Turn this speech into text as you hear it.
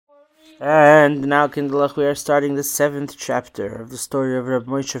And now, Kindlech, we are starting the 7th chapter of the story of Reb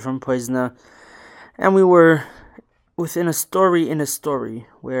Moshe from Poizna. And we were within a story in a story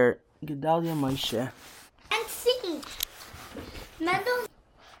where Gedalia Moshe,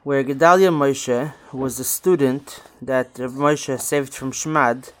 where Gedalia Moshe, who was a student that Reb Moshe saved from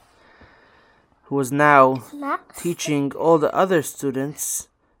Shmad, who was now teaching all the other students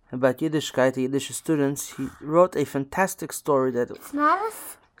about Yiddishkeit, the Yiddish students, he wrote a fantastic story that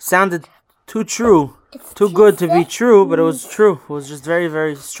sounded too true, too good to be true, but it was true. It was just very,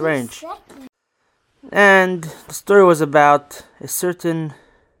 very strange. And the story was about a certain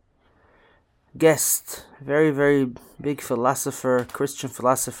guest, very, very big philosopher, Christian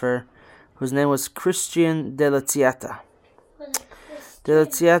philosopher, whose name was Christian de la Ziata. De la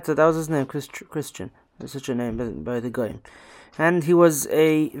Ziata, that was his name, Christian. That's such a name by the guy. And he was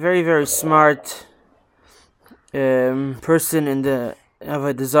a very, very smart person in the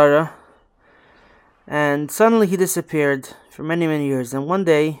Avodah Zarah. And suddenly he disappeared for many, many years. And one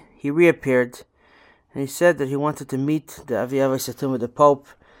day he reappeared. And he said that he wanted to meet the Avi Avos the Pope.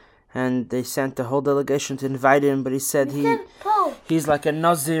 And they sent a whole delegation to invite him. But he said he's like a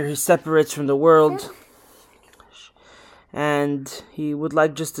Nazir. He separates from the world. And he would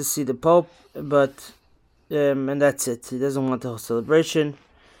like just to see the Pope. But and that's it. He doesn't want the whole celebration.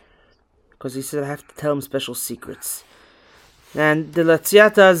 Because he said I have to tell him special secrets. And the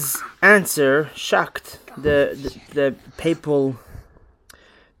Latziata's answer shocked the papal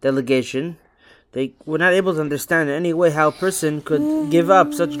delegation. They were not able to understand in any way how a person could give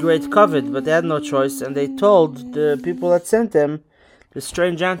up such great kavod, but they had no choice, and they told the people that sent them the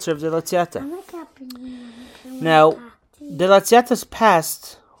strange answer of the Latziata. Now, the Latziata's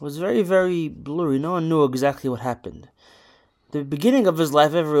past was very, very blurry. No one knew exactly what happened. The beginning of his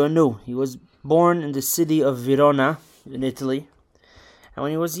life, everyone knew. He was born in the city of Verona, in Italy. And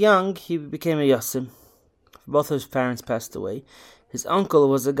when he was young, he became a Yosem. Both of his parents passed away. His uncle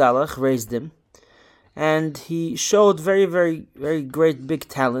was a Galach, raised him. And he showed very, very, very great big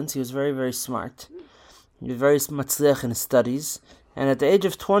talents. He was very, very smart. He was very matzliach in his studies. And at the age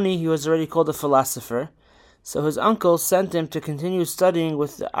of 20, he was already called a philosopher. So his uncle sent him to continue studying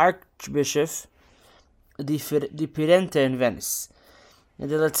with the Archbishop di Firenze in Venice. And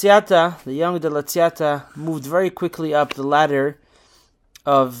the young De Latziata, moved very quickly up the ladder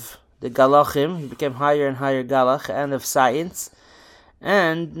of the Galachim. He became higher and higher Galach, and of science.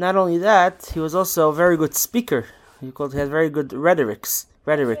 And not only that, he was also a very good speaker. He had very good rhetoric.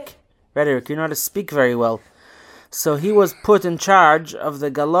 You know how to speak very well. So he was put in charge of the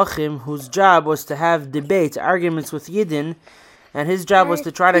Galachim, whose job was to have debates, arguments with Yidden, and his job was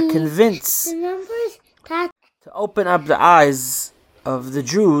to try to convince, to open up the eyes of the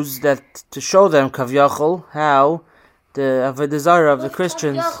Jews, that to show them Kavyachol how the Avodah Zarah of the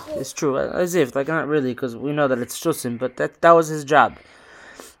Christians is true. As if, like, not really, because we know that it's Shusim, but that was his job.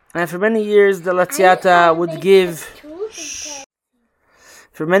 And for many years, the Latziata would give.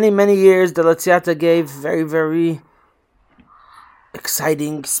 For many, many years, the Latziata gave very, very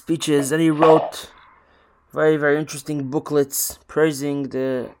exciting speeches, and he wrote very, very interesting booklets praising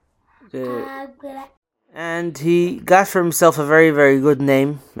the and he got for himself a very, very good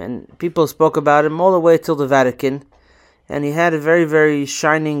name, and people spoke about him all the way till the Vatican, and he had a very, very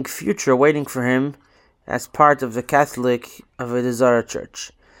shining future waiting for him as part of the Catholic Avodah Zarah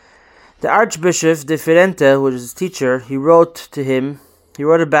Church. The Archbishop de Firenze, who was his teacher, he wrote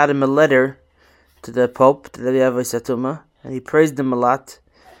about him a letter to the Pope, to the Avos, and he praised him a lot,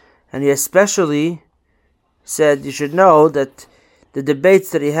 and he especially said, you should know that the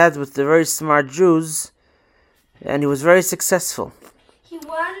debates that he had with the very smart Jews, and he was very successful. He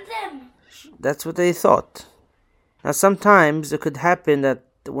won them. That's what they thought. Now sometimes it could happen that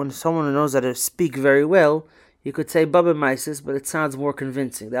when someone knows how to speak very well, you could say Baba Maisis, but it sounds more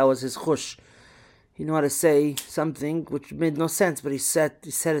convincing. That was his chush. He knew how to say something which made no sense, but he said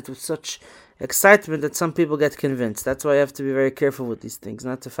it with such excitement that some people get convinced. That's why you have to be very careful with these things,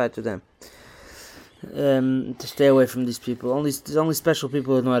 not to fight with them. To stay away from these people. There's only special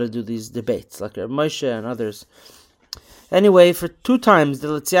people who know how to do these debates, like Moshe and others. Anyway, for 2 times, the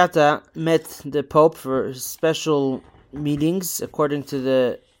Latziata met the Pope for special meetings, according to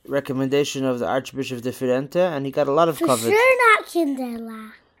the recommendation of the Archbishop de Firenze, and he got a lot of kavod.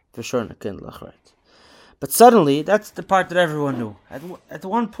 For sure not Kinderlach, right. But suddenly, that's the part that everyone knew. At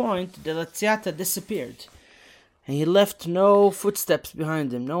one point, the Latziata disappeared, and he left no footsteps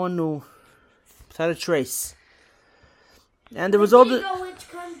behind him. No one knew, without a trace. And there was all the...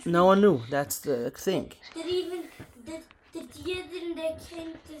 No one knew. That's the thing. Did Yidden they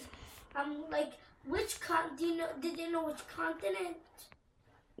came to which did they know which continent?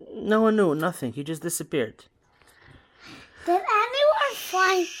 No one knew, nothing. He just disappeared. Did anyone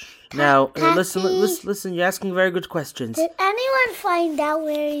find... Now, listen, you're asking very good questions. Did anyone find out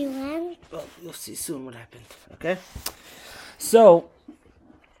where he went? Well, you'll see soon what happened, okay? So,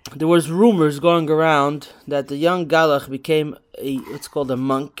 there was rumors going around that the young Galach became what's called a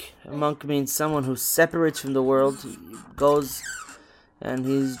monk. A monk means someone who separates from the world, goes, and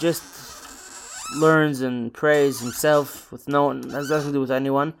he's just learns and prays himself with no one, has nothing to do with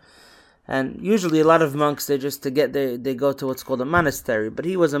anyone. And usually a lot of monks, they go to what's called a monastery. But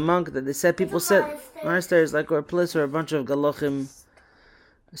he was a monk that monastery is like a place where a bunch of Galachim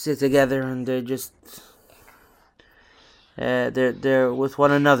sit together and they just they're with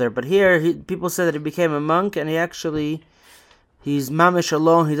one another. But here people said that he became a monk, and he's mamish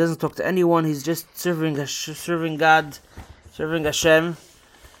alone. He doesn't talk to anyone. He's just serving God, serving Hashem,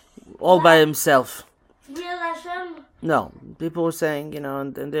 all by himself. Real Hashem? No, people were saying,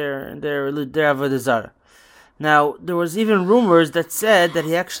 and they're Avodah Zarah. Now there was even rumors that said that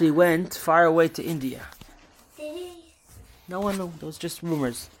he actually went far away to India. Did he? No one knew. Those just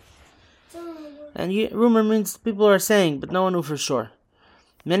rumors. And rumor means people are saying, but no one knew for sure.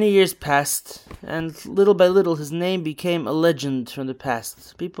 Many years passed, and little by little his name became a legend from the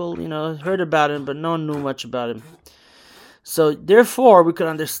past. People, heard about him, but no one knew much about him. So, therefore, we could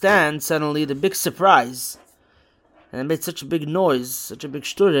understand suddenly the big surprise. And it made such a big noise, such a big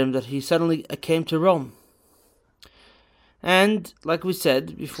shturim, that he suddenly came to Rome. And, like we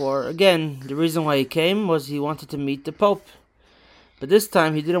said before, again, the reason why he came was he wanted to meet the Pope. But this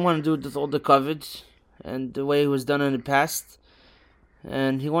time he didn't want to do it with all the kavod and the way it was done in the past.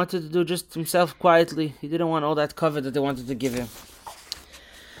 And he wanted to do just himself quietly. He didn't want all that kavod that they wanted to give him.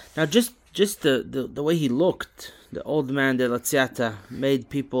 Now just the way he looked, the old man, the Latziata, made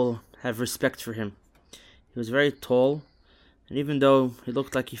people have respect for him. He was very tall, and even though he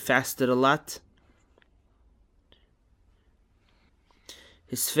looked like he fasted a lot,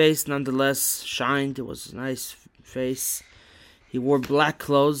 his face nonetheless shined. It was a nice face. He wore black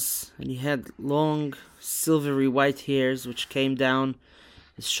clothes, and he had long, silvery white hairs which came down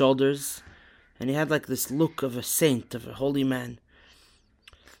his shoulders, and he had like this look of a saint, of a holy man.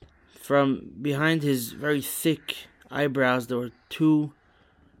 From behind his very thick eyebrows, there were two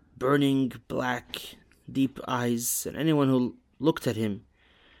burning black, deep eyes, and anyone who looked at him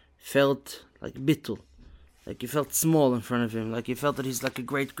felt like bittul, like he felt small in front of him, like he felt that he's like a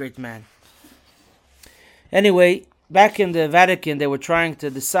great, great man. Anyway, back in the Vatican, they were trying to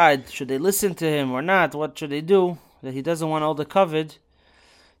decide, should they listen to him or not? What should they do? That he doesn't want all the kavod.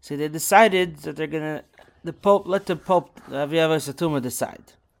 So they decided that let the Pope, Avi Satuma, decide.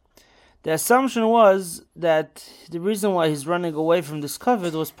 The assumption was that the reason why he's running away from this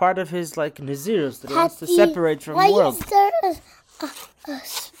kavod was part of his Nazirus, that he wants to separate from the world. Why is there a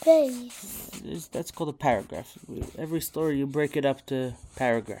space? That's called a paragraph. Every story you break it up to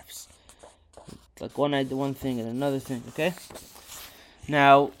paragraphs. Like one thing and another thing, okay?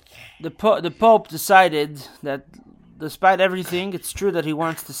 Now, the Pope decided that despite everything, it's true that he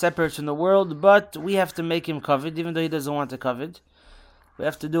wants to separate from the world, but we have to make him kavod, even though he doesn't want the kavod. We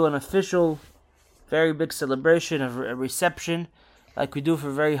have to do an official, very big celebration, of a reception, like we do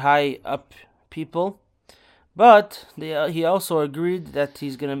for very high up people. But he also agreed that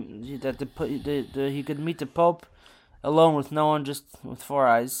he could meet the Pope alone with no one, just with 4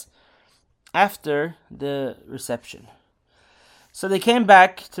 eyes, after the reception. So they came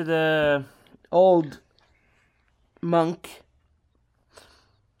back to the old monk,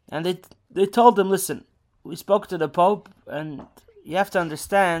 and they told him, listen, we spoke to the Pope, and you have to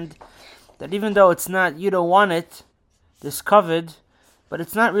understand that even though you don't want it, this kavod, but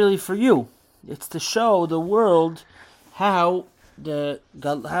it's not really for you. It's to show the world how the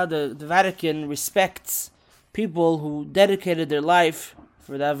Vatican respects people who dedicated their life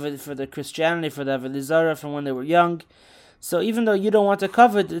for the Christianity, for the Avodah Zarah from when they were young. So even though you don't want the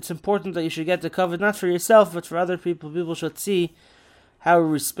kavod, it's important that you should get the kavod, not for yourself, but for other people. People should see how we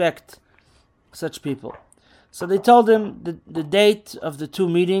respect such people. So they told him the date of the 2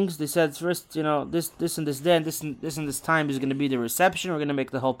 meetings. They said first, this and this day, and this and this time is going to be the reception. We're going to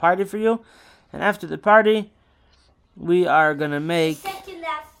make the whole party for you. And after the party, we are going to make... Second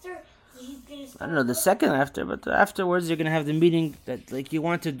after, I don't know, the second after, but afterwards you're going to have the meeting that you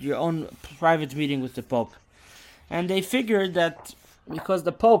wanted, your own private meeting with the Pope. And they figured that because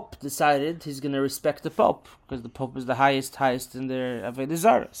the Pope decided, he's going to respect the Pope, because the Pope is the highest in their Avodah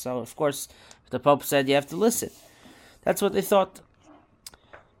Zarah. So, of course, if the Pope said, you have to listen. That's what they thought.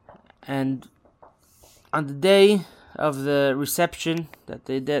 And on the day of the reception that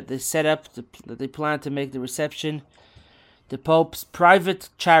they set up, that they planned to make the reception, the Pope's private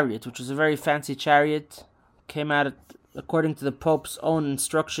chariot, which was a very fancy chariot, came out according to the Pope's own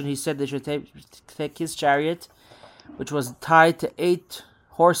instruction. He said they should take his chariot, which was tied to 8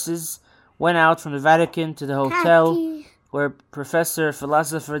 horses, went out from the Vatican to the hotel where Professor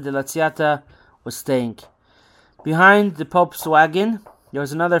Philosopher de Laziata was staying. Behind the Pope's wagon, there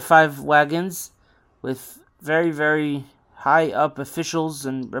was another 5 wagons with very, very high up officials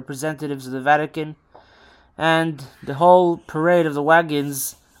and representatives of the Vatican, and the whole parade of the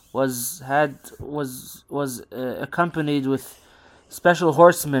wagons was accompanied with special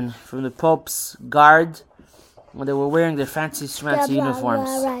horsemen from the Pope's guard, when they were wearing their fancy schmancy uniforms.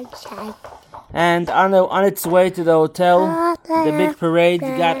 And on its way to the hotel, the big parade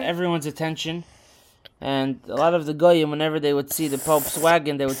got everyone's attention. And a lot of the goyim, whenever they would see the Pope's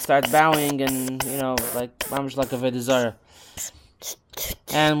wagon, they would start bowing and, like mamish like a Avodah Zarah.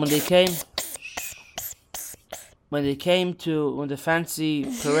 And when the fancy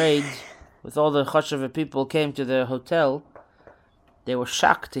parade with all the chashuva people came to the hotel, they were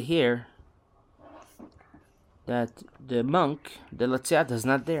shocked to hear that the monk, the Laziata, is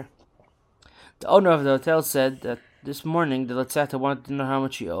not there. The owner of the hotel said that this morning the Laziata wanted to know how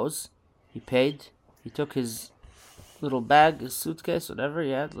much he owes. He paid. He took his little bag, his suitcase, whatever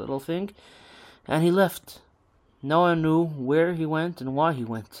he had, little thing, and he left. No one knew where he went and why he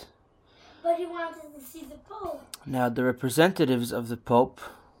went. But he wanted to see the Pope. Now, the representatives of the Pope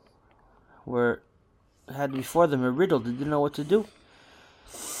had before them a riddle. They didn't know what to do.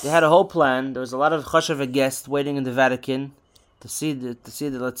 They had a whole plan. There was a lot of chashuva guests waiting in the Vatican to see the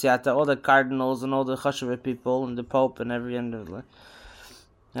Laziata, all the cardinals and all the chashuva people and the Pope and every end of it.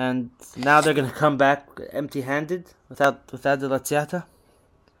 And now they're going to come back empty-handed without the Laziata.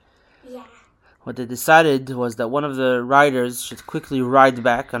 Yeah. What they decided was that one of the riders should quickly ride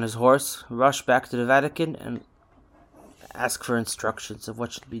back on his horse, rush back to the Vatican, and ask for instructions of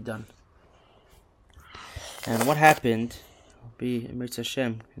what should be done. And what happened will be Mirz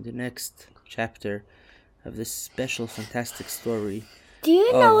Hashem in the next chapter of this special, fantastic story. Do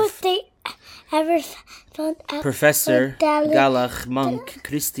you know if they ever found out Professor Galach Monk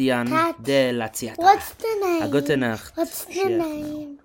Christian de Laziata? What's the name? A gute Nacht. What's the name?